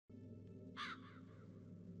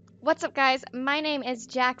What's up, guys? My name is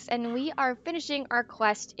Jax, and we are finishing our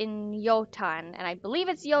quest in Jotun, and I believe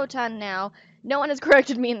it's Jotun now. No one has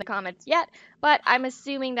corrected me in the comments yet, but I'm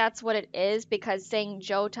assuming that's what it is because saying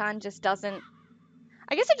Jotun just doesn't.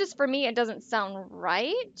 I guess it just, for me, it doesn't sound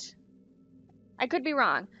right. I could be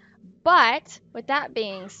wrong. But with that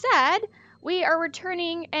being said, we are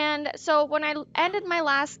returning, and so when I ended my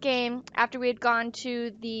last game after we had gone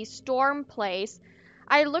to the storm place,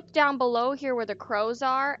 I looked down below here where the crows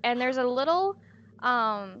are, and there's a little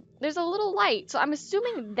light. So I'm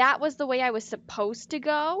assuming that was the way I was supposed to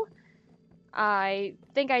go. I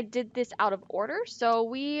think I did this out of order, so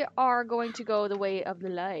we are going to go the way of the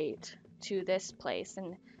light to this place,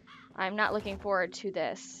 and I'm not looking forward to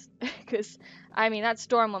this because I mean that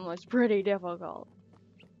storm one was pretty difficult.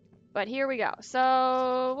 But here we go.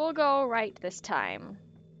 So we'll go right this time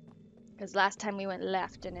because last time we went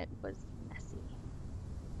left and it was messy.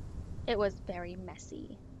 It was very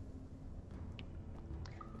messy.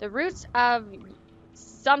 The roots of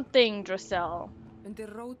something, Drosel.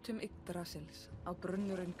 Undir rótum Yggdrasils á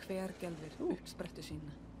brunnurinn hvergelfir uppsprettu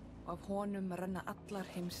sína og af honum renna allar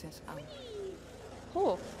heimsins á.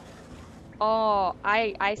 Oh. Oh,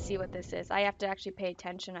 I see what this is. I have to actually pay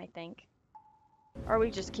attention, I think. Or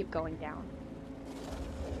we just keep going down.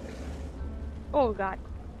 Oh god.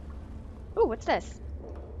 Ooh, what's this?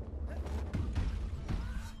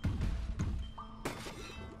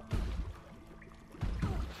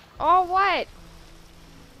 Oh, what?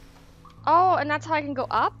 Oh, and that's how I can go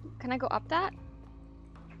up? Can I go up that?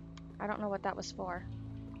 I don't know what that was for.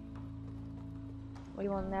 We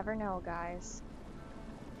will never know, guys.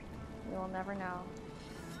 We will never know.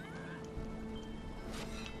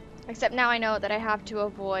 Except now I know that I have to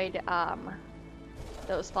avoid,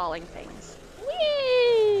 those falling things.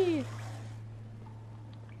 Whee!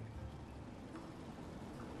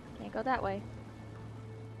 Can't go that way.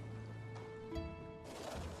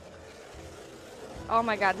 Oh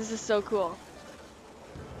my god, this is so cool.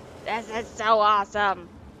 This is so awesome.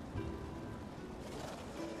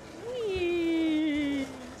 Whee!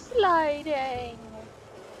 Sliding.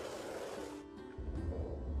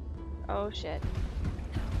 Oh shit.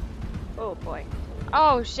 Oh boy.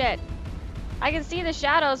 Oh shit. I can see the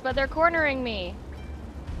shadows, but they're cornering me.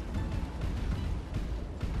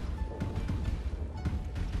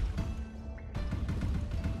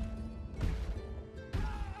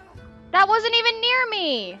 That wasn't even near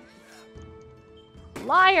me!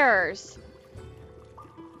 Liars.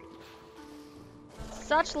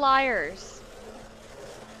 Such liars.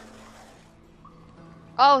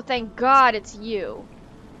 Oh, thank God it's you.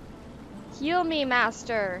 Heal me,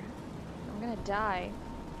 master. I'm gonna die.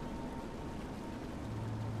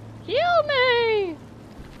 Heal me!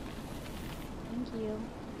 Thank you.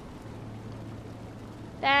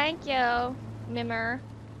 Thank you, Mimmer.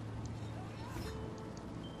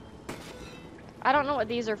 I don't know what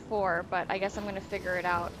these are for, but I guess I'm gonna figure it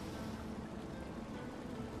out.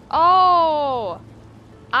 Oh!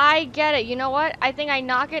 I get it. You know what? I think I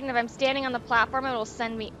knock it, and if I'm standing on the platform, it'll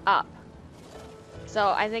send me up. So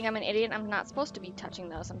I think I'm an idiot. I'm not supposed to be touching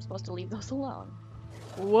those. I'm supposed to leave those alone.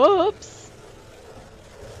 Whoops!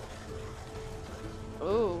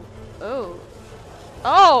 Ooh. Ooh.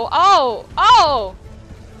 Oh! Oh! Oh!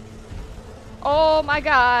 Oh my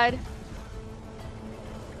god.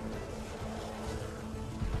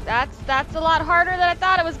 That's a lot harder than I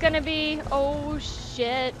thought it was gonna be. Oh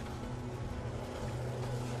shit.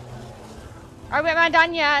 Are we not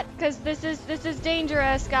done yet? Cause this is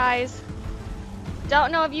dangerous, guys.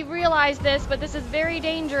 Don't know if you realize this, but this is very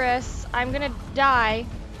dangerous. I'm gonna die.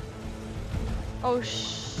 Oh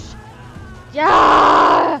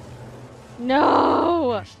yeah!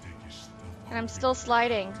 No! And I'm still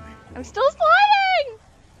sliding. I'm still sliding!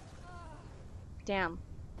 Damn.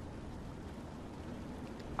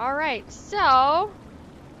 Alright, so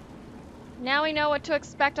now we know what to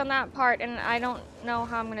expect on that part, and I don't know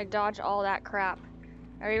how I'm gonna dodge all that crap.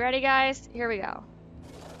 Are you ready, guys? Here we go.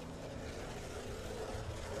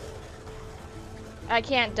 I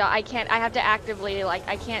have to actively, like,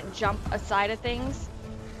 I can't jump aside of things.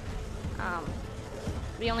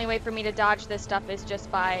 The only way for me to dodge this stuff is just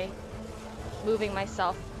by moving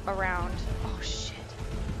myself around. Oh shit.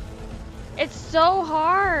 It's so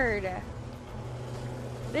hard.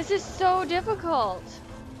 This is so difficult.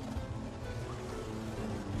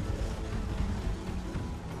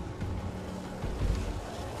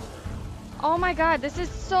 Oh my god, this is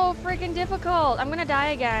so freaking difficult. I'm gonna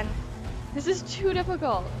die again. This is too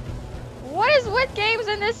difficult. What is with games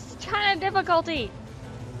in this kind of difficulty?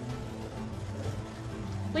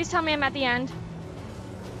 Please tell me I'm at the end.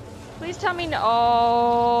 Please tell me no.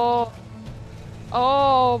 Oh.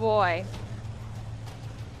 Oh boy. boy.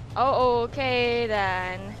 Oh, okay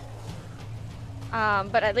then.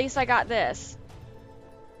 But at least I got this.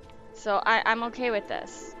 So I'm okay with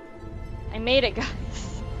this. I made it,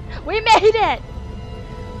 guys. We made it!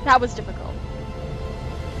 That was difficult.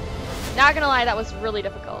 Not gonna lie, that was really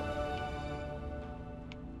difficult.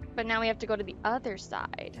 But now we have to go to the other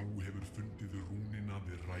side. Þú hefur fundið rúnina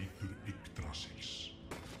við rætur Yggdrasils.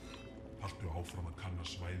 Haltu áfram að kanna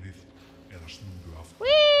svæðið eða snúðu aftur.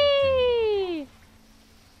 Whee!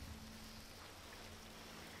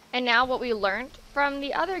 And now what we learned from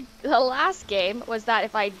the last game was that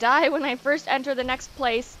if I die when I first enter the next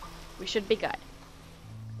place, we should be good.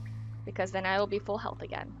 Because then I will be full health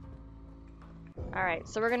again. Alright,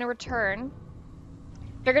 so we're gonna return.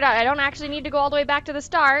 Figured out I don't actually need to go all the way back to the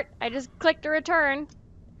start. I just clicked to return.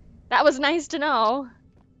 That was nice to know.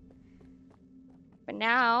 But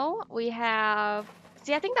now we have...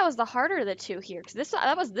 See, I think that was the harder of the two here. Because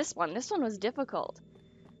that was this one. This one was difficult.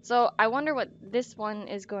 So I wonder what this one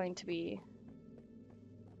is going to be.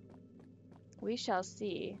 We shall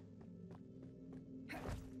see.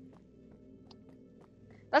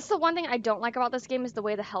 That's the one thing I don't like about this game is the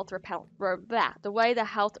way the health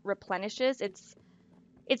replenishes.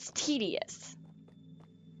 It's tedious.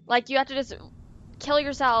 Like you have to just kill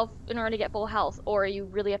yourself in order to get full health, or you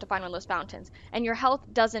really have to find one of those fountains. And your health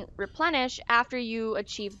doesn't replenish after you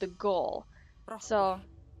achieve the goal. So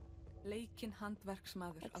Leikinn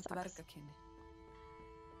handverksmaður af dvergakyni.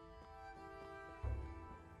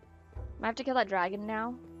 I have to kill that dragon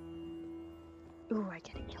now. Ooh, I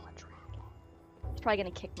get to kill a dragon. It's probably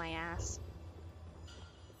gonna kick my ass.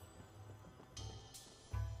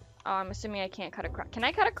 Oh, I'm assuming I can't cut across. Can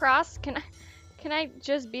I cut across? Can I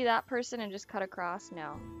just be that person and just cut across?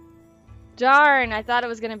 No. Darn, I thought it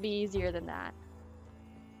was gonna be easier than that.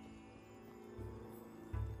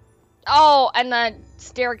 Oh, and the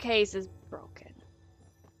staircase is broken.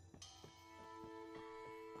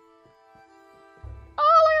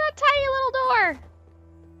 Oh, look at that tiny little door.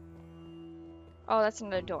 Oh, that's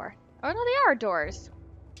another door. Oh, no, they are doors.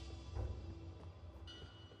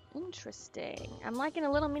 Interesting. I'm liking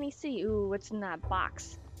a little mini city. Ooh, what's in that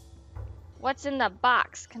box? What's in the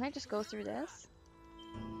box? Can I just go through this?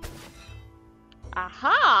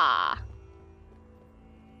 Aha!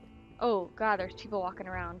 Oh, God, there's people walking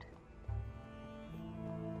around.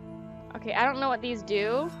 Okay, I don't know what these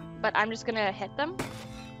do, but I'm just gonna hit them.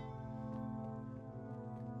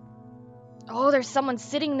 Oh, there's someone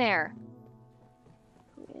sitting there.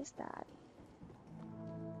 Who is that?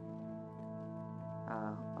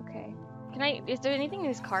 Oh, okay. Is there anything in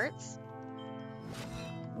these carts?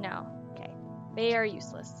 No. Okay. They are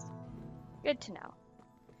useless. Good to know.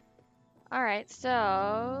 Alright,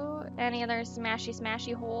 so... Any other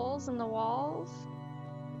smashy holes in the walls?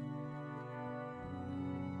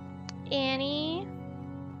 Any?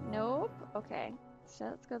 Nope. Okay. So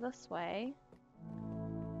let's go this way.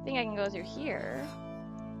 I think I can go through here.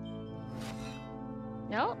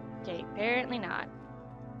 Nope. Okay, apparently not.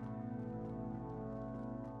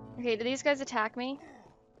 Okay, do these guys attack me?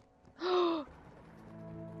 Why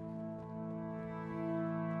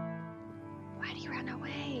do you run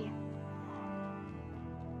away?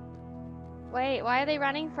 Wait, why are they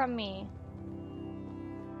running from me?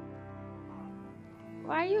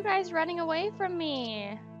 Why are you guys running away from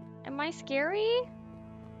me? Am I scary?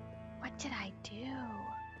 What did I do?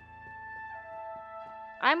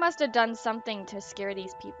 I must have done something to scare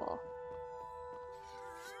these people.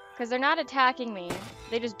 Because they're not attacking me.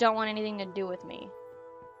 They just don't want anything to do with me.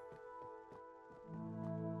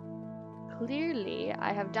 Clearly,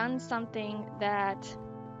 I have done something that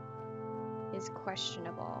is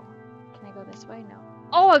questionable. Can I go this way? No.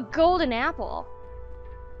 Oh, a golden apple!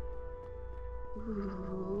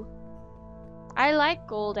 Ooh. I like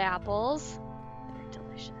gold apples. They're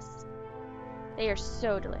delicious. They are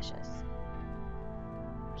so delicious.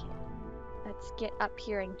 Okay. Let's get up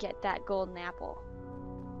here and get that golden apple.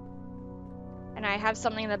 And I have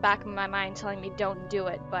something in the back of my mind telling me don't do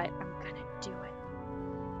it, but I'm gonna do it.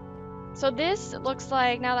 So this looks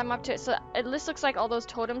like, now that I'm up to it, so this looks like all those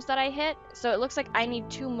totems that I hit, so it looks like I need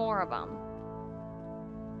 2 more of them.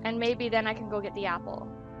 And maybe then I can go get the apple.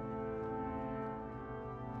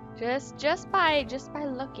 Just by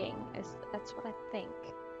looking, that's what I think.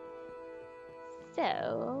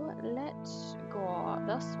 So, let's go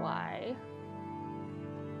this way.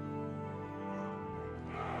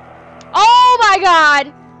 Oh my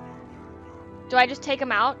god! Do I just take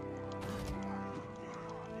him out?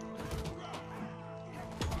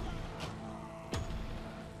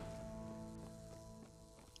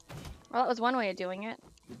 Well, that was one way of doing it.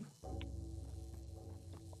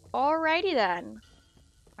 Alrighty then.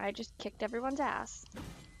 I just kicked everyone's ass.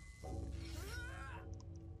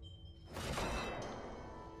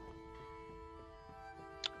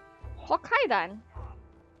 Okay then.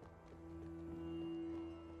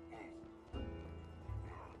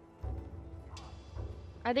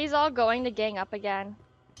 Are these all going to gang up again?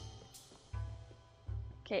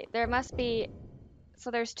 Okay, there must be...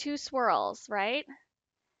 So there's 2 swirls, right?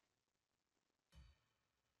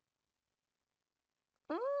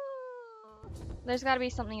 There's gotta be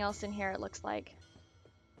something else in here, it looks like.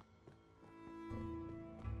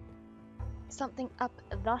 Something up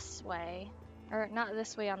this way. Or not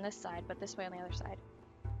this way on this side, but this way on the other side.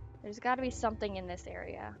 There's gotta be something in this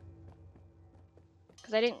area.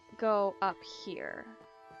 Because I didn't go up here.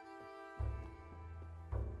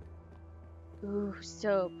 Ooh,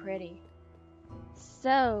 so pretty.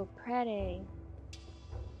 So pretty.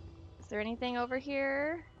 Is there anything over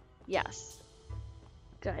here? Yes.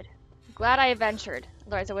 Good. Glad I ventured.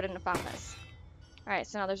 Otherwise I wouldn't have found this. Alright,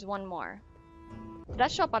 so now there's one more. Did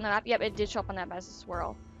that show up on the map? Yep, it did show up on that map as a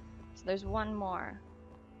swirl. So there's one more.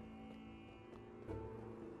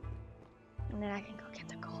 And then I can go get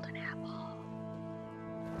the golden apple.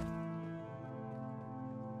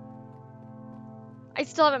 I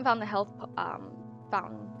still haven't found the health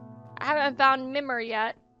fountain. I haven't found Mimmer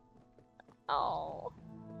yet. Oh.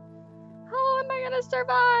 How am I gonna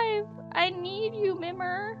survive? I need you,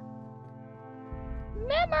 Mimmer.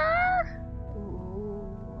 Mimmer! Ooh.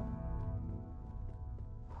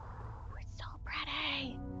 It's so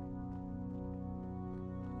pretty.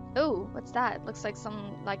 Ooh, what's that? Looks like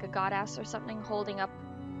like a goddess or something holding up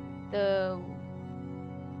the,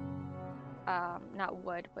 not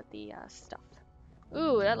wood, but the, stuff.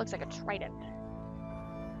 Ooh, that looks like a trident.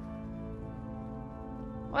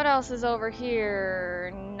 What else is over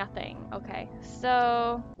here? Nothing. Okay,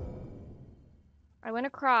 so I went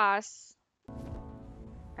across,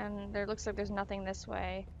 and there looks like there's nothing this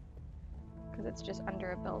way, because it's just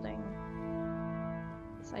under a building.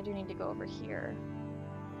 So I do need to go over here.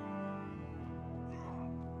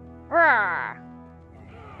 Rawr!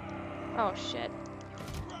 Oh shit.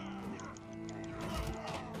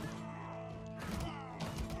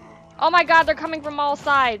 Oh my god, they're coming from all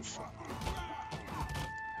sides.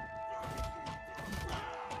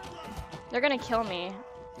 They're gonna kill me.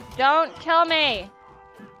 Don't kill me!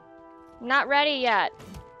 I'm not ready yet.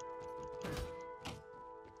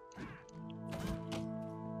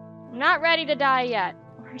 I'm not ready to die yet.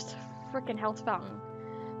 Where's the frickin' health fountain?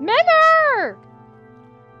 Mimmer!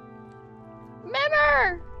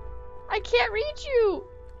 Mimmer! I can't reach you!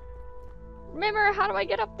 Mimmer, how do I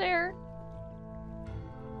get up there?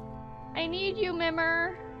 I need you,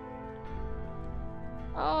 Mimmer.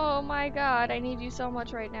 Oh my god, I need you so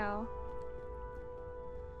much right now.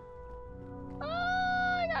 Oh,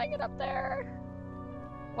 I gotta get up there.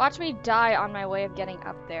 Watch me die on my way of getting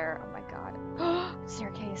up there. Oh my god.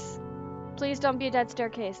 Staircase. Please don't be a dead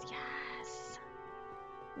staircase. Yes.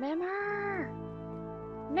 Mimmer!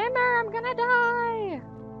 Mimmer, I'm gonna die!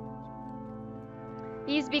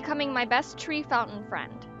 He's becoming my best tree fountain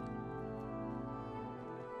friend.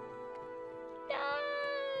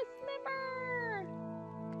 Yes! Mimmer!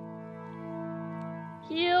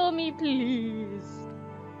 Heal me, please.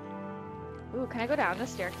 Ooh, can I go down the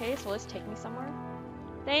staircase? Will this take me somewhere?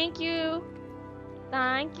 Thank you!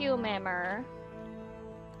 Thank you, Mimmer.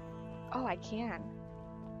 Oh, I can.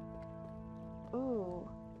 Ooh.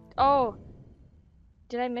 Oh!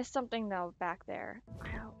 Did I miss something though back there?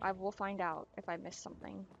 I will find out if I missed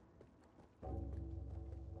something.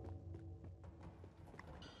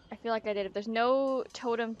 I feel like I did. If there's no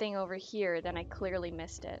totem thing over here, then I clearly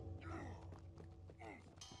missed it.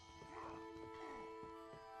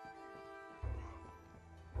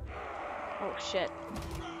 Oh shit.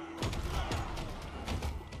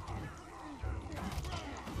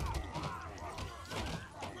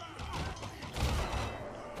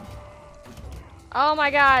 Oh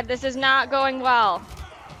my god, this is not going well.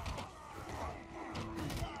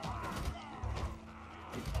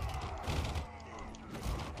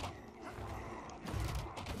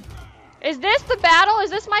 Is this the battle? Is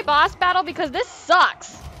this my boss battle? Because this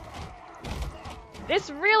sucks. This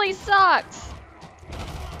really sucks.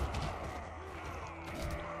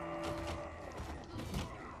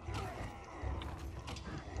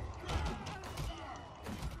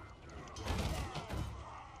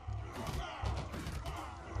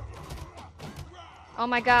 Oh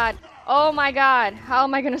my god. Oh my god. How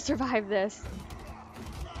am I gonna survive this?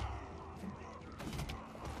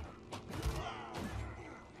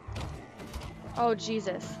 Oh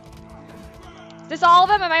Jesus. Is this all of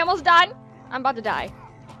them? Am I almost done? I'm about to die.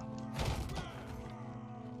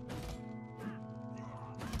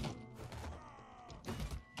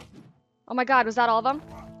 Oh my god, was that all of them?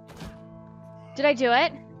 Did I do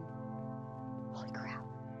it? Holy crap.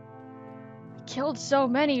 I killed so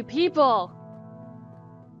many people!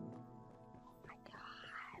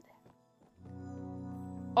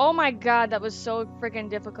 Oh my god, that was so freaking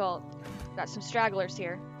difficult. Got some stragglers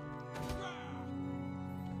here.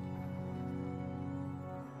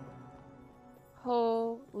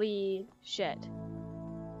 Holy shit.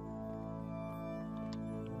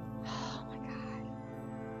 Oh my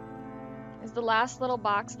god. Is the last little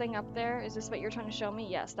box thing up there? Is this what you're trying to show me?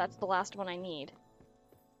 Yes, that's the last one I need.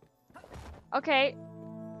 Okay.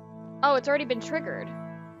 Oh, it's already been triggered.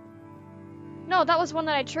 No, that was one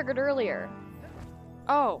that I triggered earlier.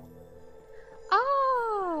 Oh.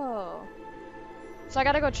 Oh! So I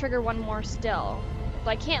gotta go trigger one more still. But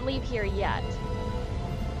I can't leave here yet.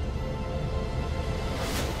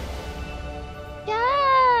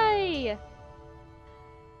 Yay!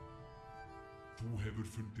 Þú hefur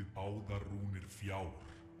fundið báðar rúnir fjár,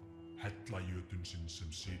 hella jötunsins sem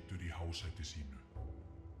situr í hásæti sínu.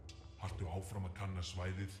 Haltu áfram að kanna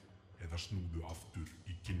svæðið eða snúðu aftur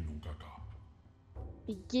í Ginnungagap.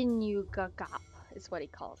 Ginnungagap is what he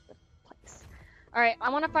calls the place. Alright, I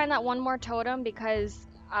want to find that one more totem because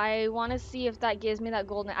I want to see if that gives me that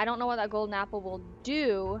golden... I don't know what that golden apple will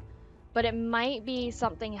do, but it might be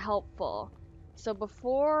something helpful. So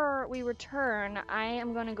before we return, I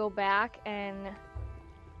am going to go back and...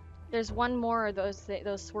 There's one more of those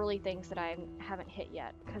swirly things that I haven't hit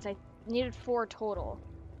yet because I needed 4 total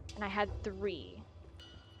and I had 3.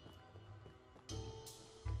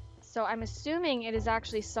 So I'm assuming it is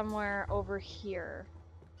actually somewhere over here.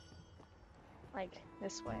 Like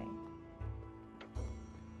this way.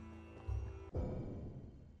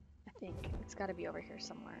 I think it's got to be over here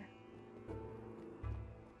somewhere.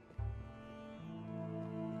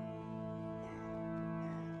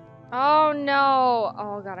 Oh no!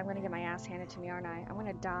 Oh god, I'm gonna get my ass handed to me, aren't I? I'm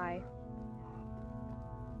gonna die.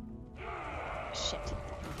 Shit.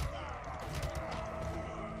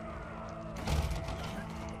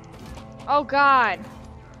 Oh god!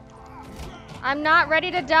 I'm not ready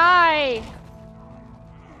to die!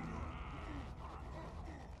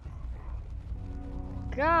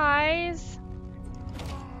 Guys!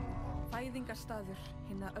 Fæðingarstaður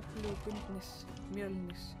hinna öflugu Gundnis,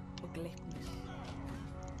 Mjölnis og Gleipnis.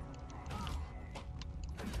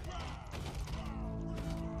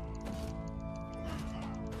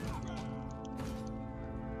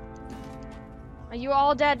 Are you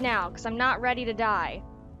all dead now? Because I'm not ready to die.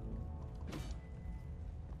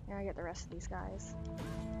 Here, I get the rest of these guys.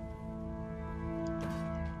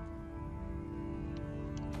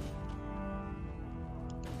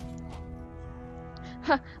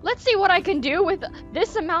 Let's see what I can do with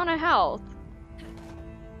this amount of health.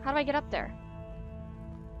 How do I get up there?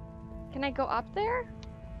 Can I go up there?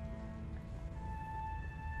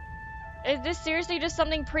 Is this seriously just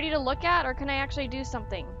something pretty to look at, or can I actually do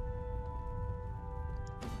something?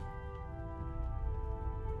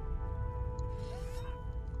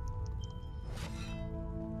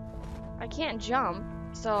 I can't jump,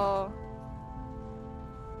 so...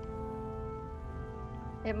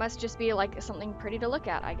 It must just be like something pretty to look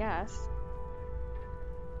at, I guess.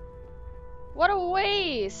 What a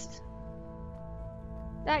waste!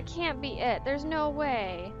 That can't be it. There's no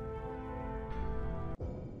way.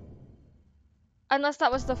 Unless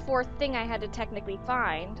that was the 4th thing I had to technically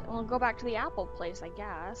find. We'll go back to the apple place, I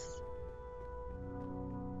guess.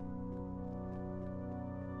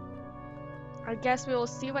 I guess we will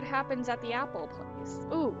see what happens at the apple place.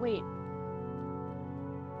 Ooh, wait.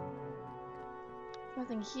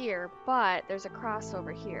 Nothing here, but there's a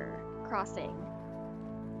crossover here. Crossing.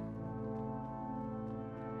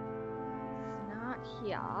 It's not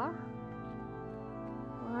here.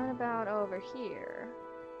 What about over here?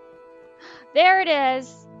 There it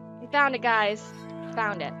is! We found it, guys.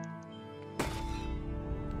 Found it.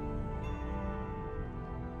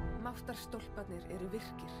 Máttarstólparnir eru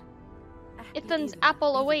virkir. Ethan's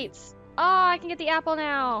apple awaits. Oh, I can get the apple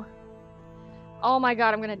now. Oh my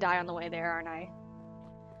god, I'm gonna die on the way there, aren't I?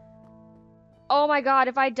 Oh my god,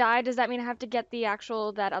 if I die, does that mean I have to get the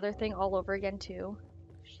actual, that other thing all over again too?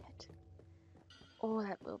 Shit. Oh,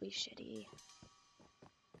 that will be shitty.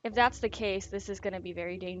 If that's the case, this is gonna be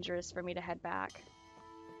very dangerous for me to head back.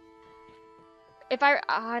 If I,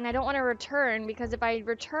 and I don't want to return, because if I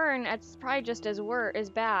return, it's probably just as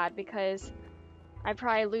bad, because I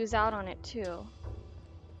probably lose out on it too.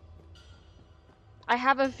 I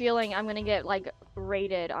have a feeling I'm gonna get like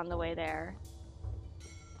raided on the way there.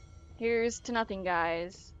 Here's to nothing,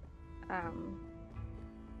 guys. I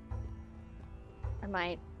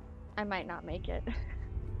might not make it.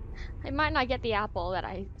 I might not get the apple that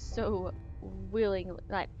I so really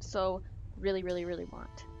want.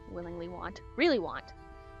 Willingly want. Really want.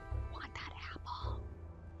 Want that apple.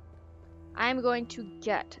 I'm going to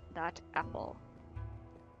get that apple.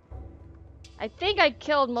 I think I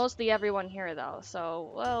killed mostly everyone here though,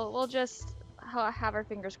 so we'll just have our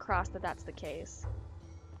fingers crossed that that's the case.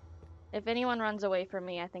 If anyone runs away from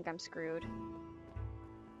me, I think I'm screwed.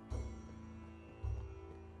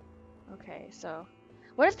 Okay, so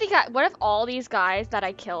what if all these guys that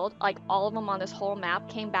I killed, like all of them on this whole map,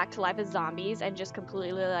 came back to life as zombies and just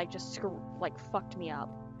completely like fucked me up?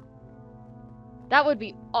 That would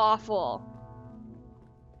be awful.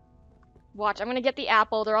 Watch, I'm gonna get the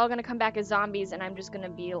apple, they're all gonna come back as zombies, and I'm just gonna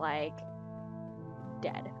be like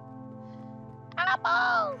dead.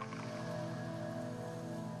 Apple!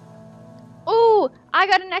 Ooh, I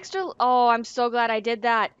got an extra. Oh, I'm so glad I did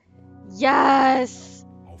that. Yes!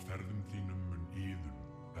 Á ferðum þínum mun Iðunn,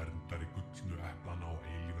 verndari gullnu eplana og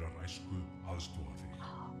eilífrar æsku, aðstoða þig.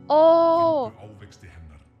 Oh! Finndu ávexti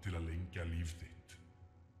hennar til að lengja líf þitt.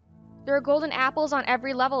 There are golden apples on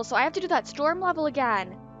every level, so I have to do that storm level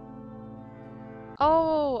again.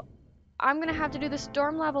 Oh, I'm gonna have to do the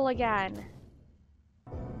storm level again.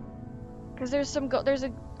 Because there's a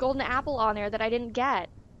golden apple on there that I didn't get.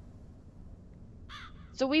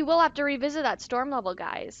 So we will have to revisit that storm level,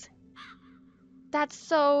 guys. That's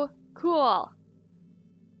so cool.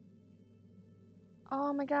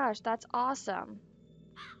 Oh my gosh, that's awesome.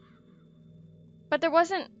 But there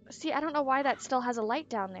wasn't... See, I don't know why that still has a light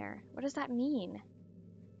down there. What does that mean?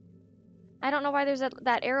 I don't know why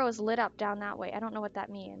that arrow is lit up down that way. I don't know what that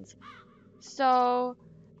means. So,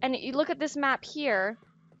 and you look at this map here.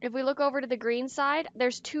 If we look over to the green side,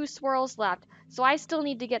 there's 2 swirls left. So I still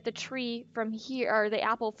need to get the tree from here, or the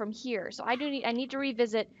apple from here. So I need to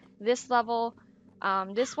revisit this level.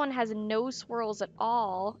 This one has no swirls at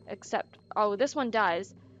all, except, oh, this one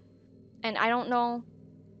does. And I don't know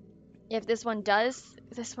if this one does.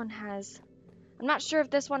 This one has, I'm not sure if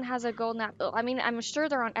this one has a golden apple. I mean, I'm sure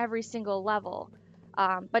they're on every single level,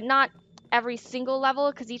 but not every single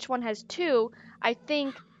level, because each one has 2. I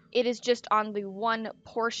think it is just on the one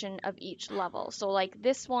portion of each level. So like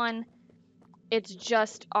this one, it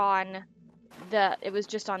was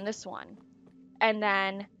just on this one. And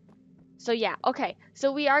then, so yeah, okay.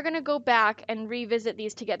 So we are gonna go back and revisit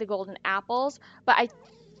these to get the golden apples, but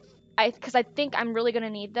because I think I'm really gonna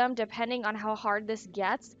need them depending on how hard this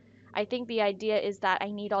gets. I think the idea is that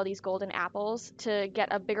I need all these golden apples to get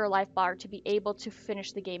a bigger life bar to be able to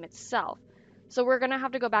finish the game itself. So we're gonna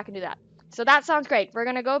have to go back and do that. So that sounds great. We're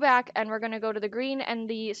gonna go back and we're gonna go to the green and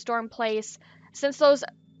the storm place. Since those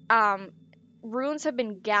runes have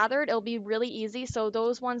been gathered, it'll be really easy. So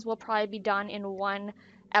those ones will probably be done in one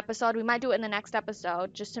episode. We might do it in the next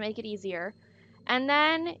episode just to make it easier. And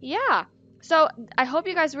then, yeah. So I hope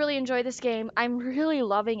you guys really enjoy this game. I'm really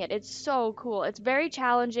loving it. It's so cool. It's very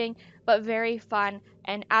challenging, but very fun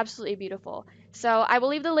and absolutely beautiful. So I will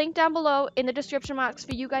leave the link down below in the description box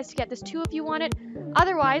for you guys to get this too if you want it.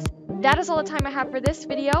 Otherwise, that is all the time I have for this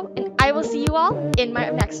video, and I will see you all in my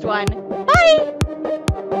next one. Bye!